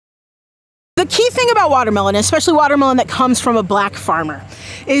key thing about watermelon, especially watermelon that comes from a black farmer,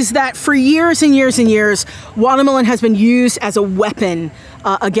 is that for years and years and years, watermelon has been used as a weapon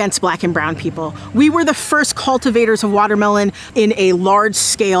against black and brown people. We were the first cultivators of watermelon in a large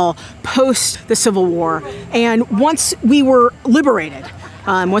scale post the Civil War. And once we were liberated,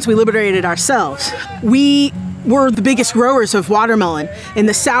 once we liberated ourselves, we were the biggest growers of watermelon in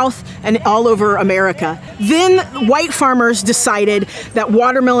the South and all over America. Then white farmers decided that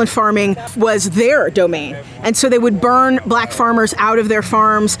watermelon farming was their domain. And so they would burn black farmers out of their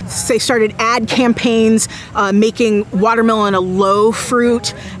farms. They started ad campaigns making watermelon a low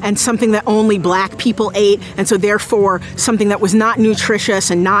fruit and something that only black people ate. And so therefore something that was not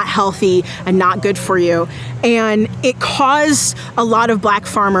nutritious and not healthy and not good for you. And it caused a lot of black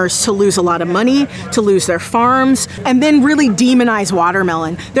farmers to lose a lot of money, to lose their farms, and then really demonize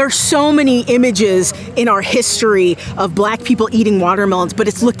watermelon. There are so many images in our history of black people eating watermelons, but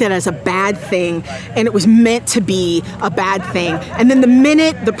it's looked at as a bad thing, and it was meant to be a bad thing. And then the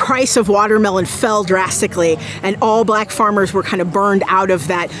minute the price of watermelon fell drastically and all black farmers were kind of burned out of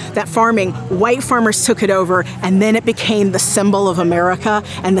that farming, white farmers took it over, and then it became the symbol of America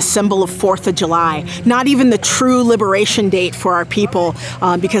and the symbol of 4th of July. Not even the true liberation date for our people,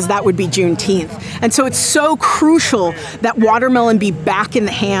 because that would be Juneteenth. And so it's so crucial that watermelon be back in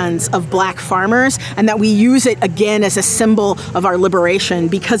the hands of black farmers and that we use it again as a symbol of our liberation,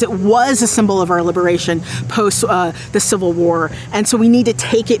 because it was a symbol of our liberation post the Civil War. And so we need to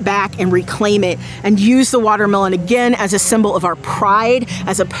take it back and reclaim it and use the watermelon again as a symbol of our pride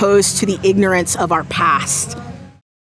as opposed to the ignorance of our past.